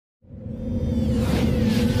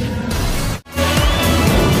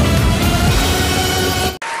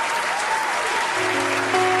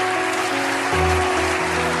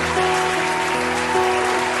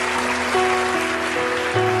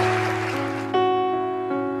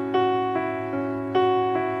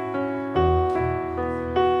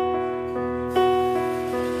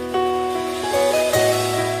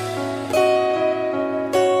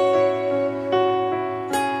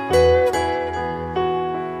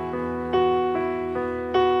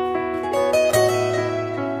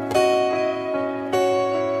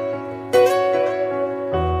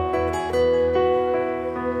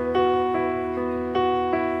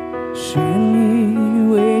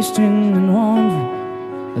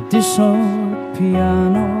this old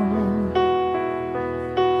piano,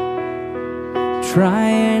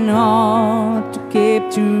 trying hard to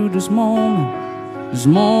get to this moment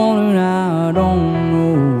I don't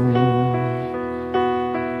know.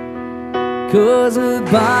 'Cause a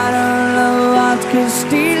bottle of vodka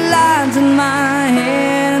still lies in my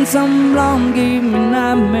head, and some blonde gave me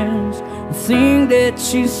nightmares. I think that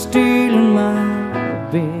she's still in my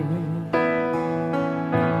bed.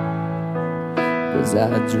 'Cause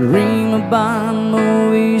I dream about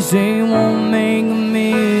movies they won't make me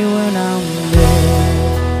when I'm dead.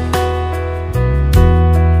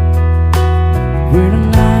 We're a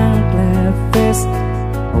nightclub fest,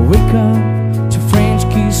 I wake up to French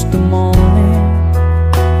kiss the morning,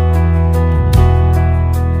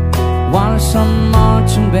 while some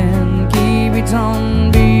marching band keep it on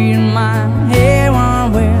beat in my head while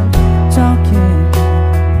we're talking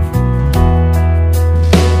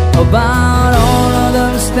about all of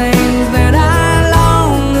those things that I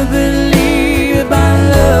long to believe about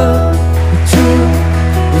love. The truth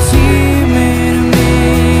is you made of me,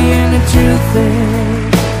 and the truth is,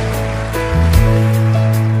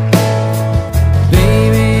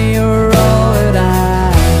 baby, you're all that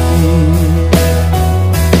I need.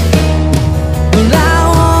 Well, I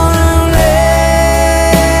wanna lay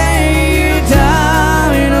you down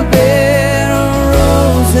in a bed of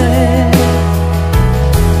roses.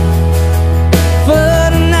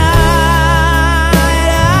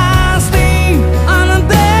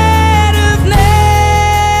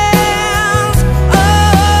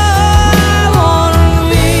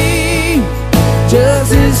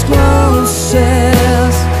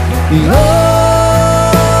 The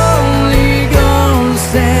only ghost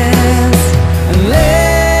dance and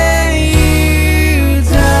lay you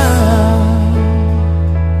down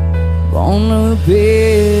on a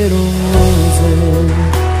bed of roses.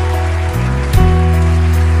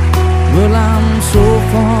 Well, I'm so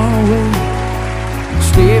far away,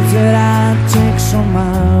 steps that I take on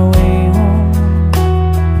my way home.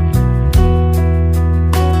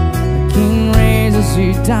 The king raises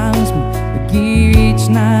his times me, each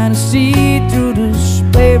night I see through the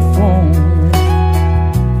spare phone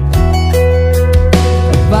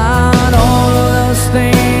about all of those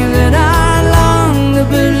things that I long to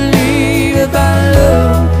believe about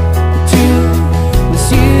love. But you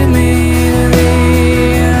me to me,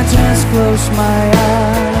 and I just close my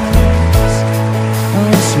eyes and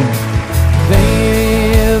listen,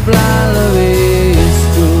 baby, if love is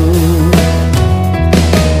true.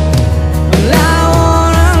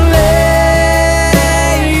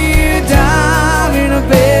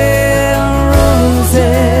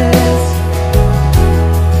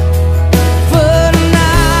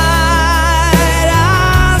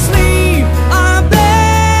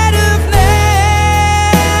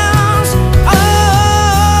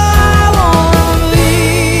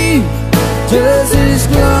 Just as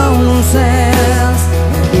close as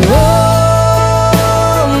the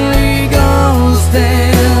only ghost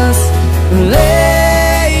dance,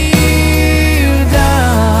 lay you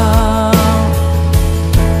down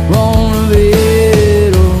on a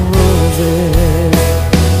bed of roses.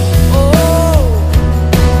 Oh,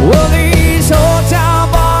 well, these hotel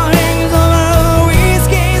barrings on the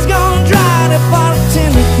whiskey's gonna dry. The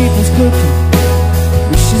bartender keeps us cooking,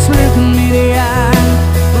 but she's looking me in the eye.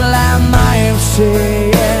 Well, I might have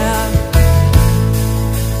said yeah,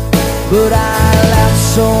 but I laughed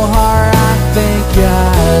so hard I think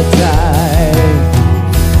I'll die.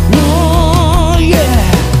 Oh yeah.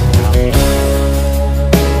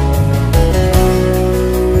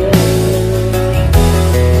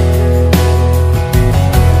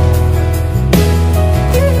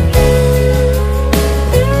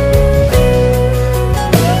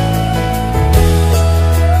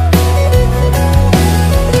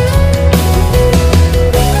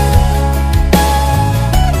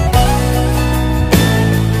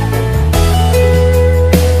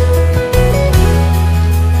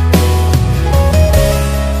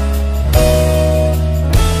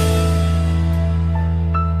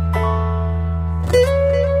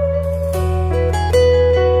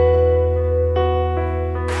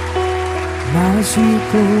 Now I see you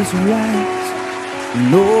close your eyes, you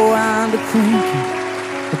know I'm thinking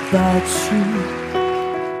about you.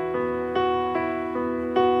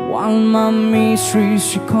 One of my mysteries,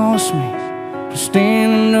 she calls me to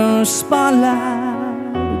stand in the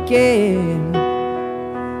spotlight again.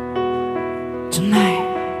 Tonight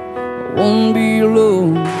I won't be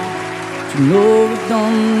alone, to know it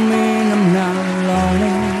don't mean I'm not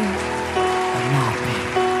alone.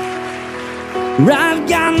 I've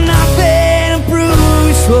got nothing to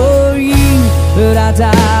prove for you, but I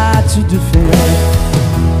died to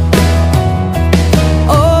defend.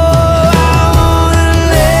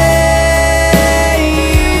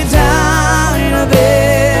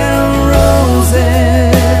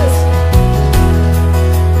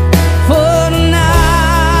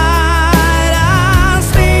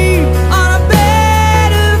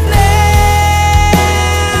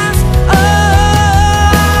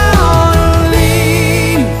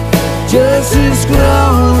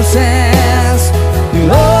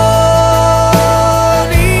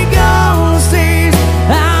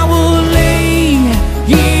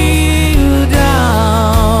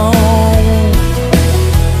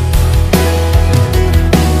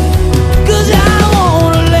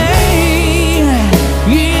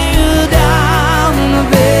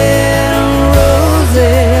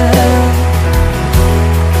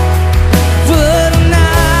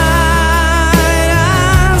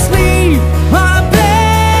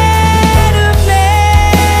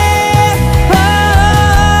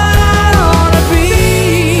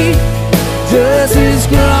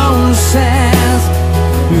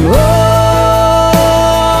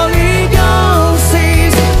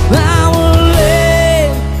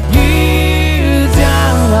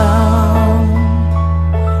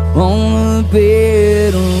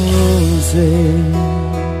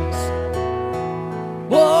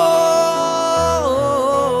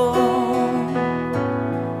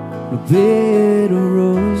 a bed of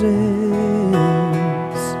roses.